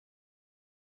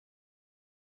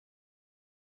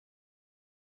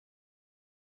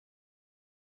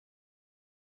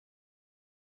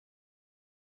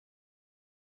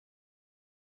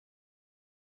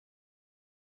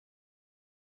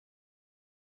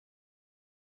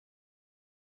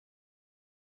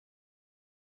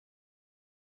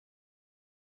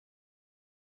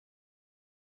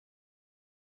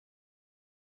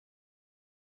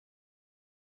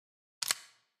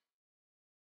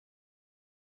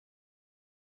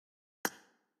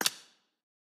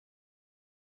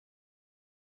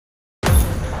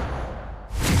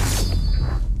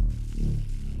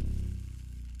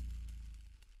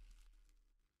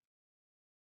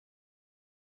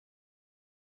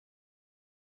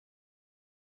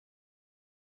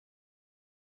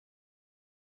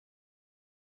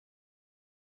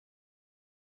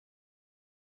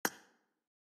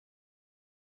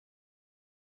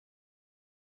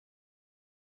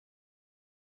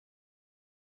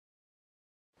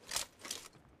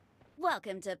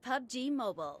Welcome to PUBG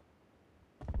Mobile.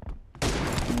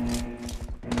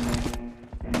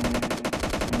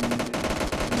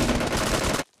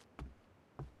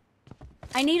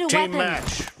 I need a weapon. Team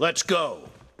match. Let's go.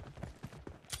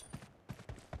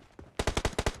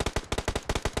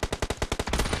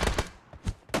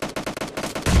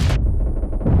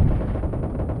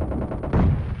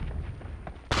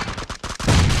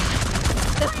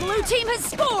 The blue team has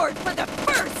scored for the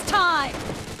first time.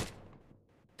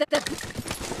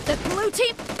 The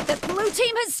blue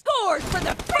team has scored for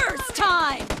the first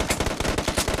time.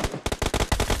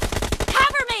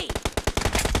 Cover me.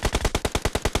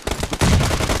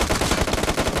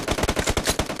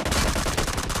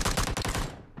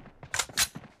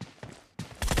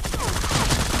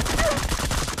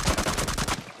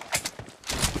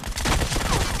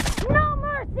 No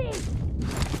mercy.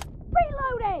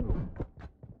 Reloading.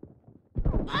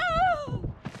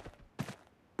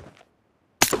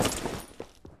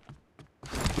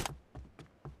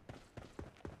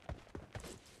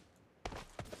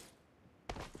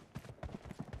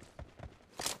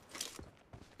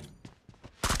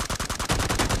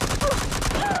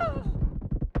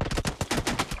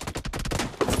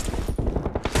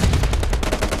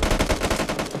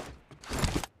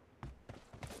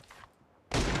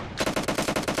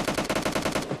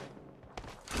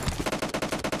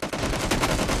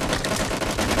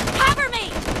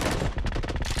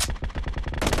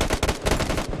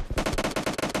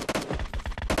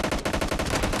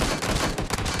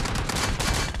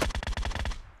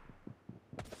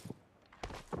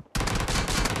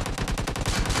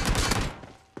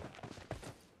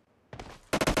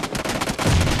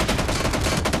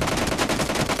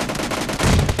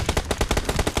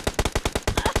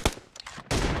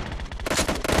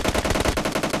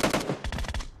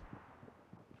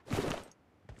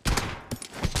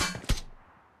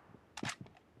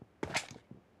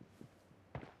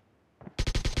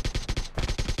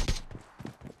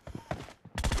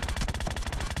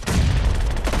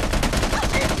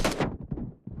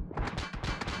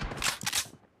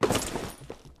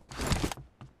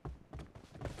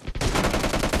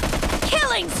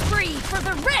 Killing spree for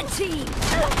the red team!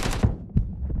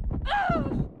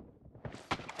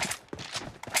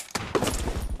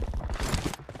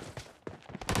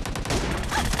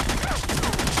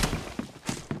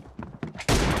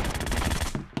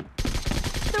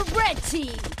 The red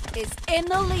team is in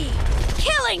the lead.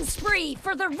 Killing spree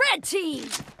for the red team!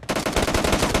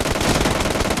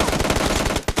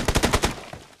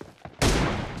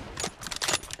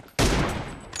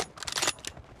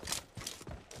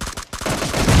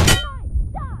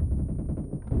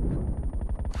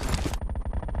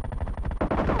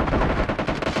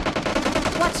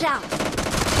 Watch out!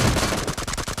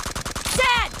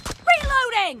 Dead!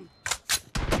 Reloading!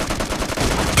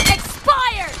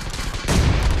 Expired!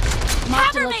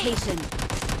 Mark the location.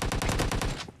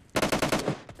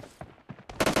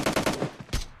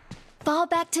 Fall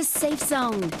back to safe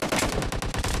zone.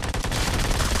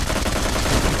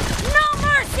 No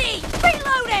mercy!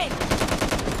 Reloading!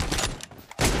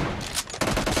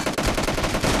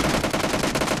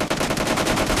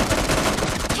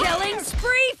 Killing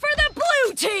spree for the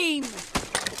blue team!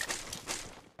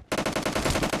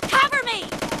 Cover me!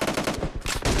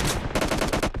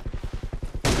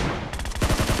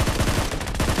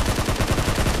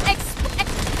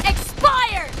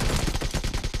 Expired!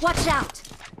 Watch out!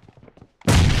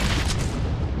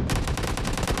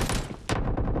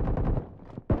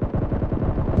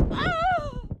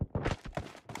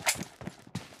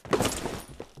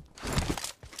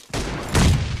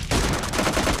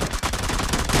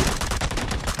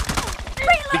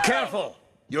 Be careful.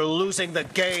 You're losing the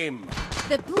game.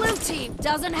 The blue team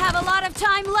doesn't have a lot of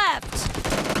time left.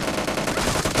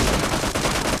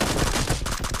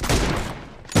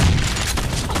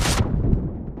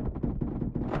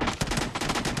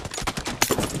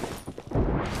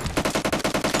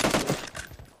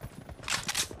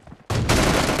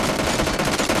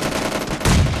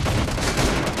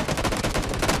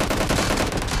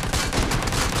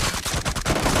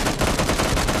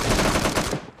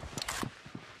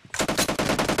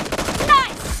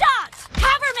 Nice shot!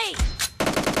 Cover me!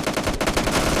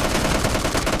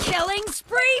 Killing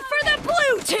spree for the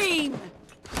blue team!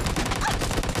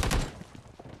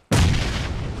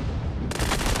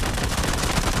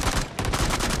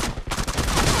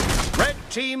 Red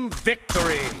team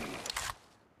victory.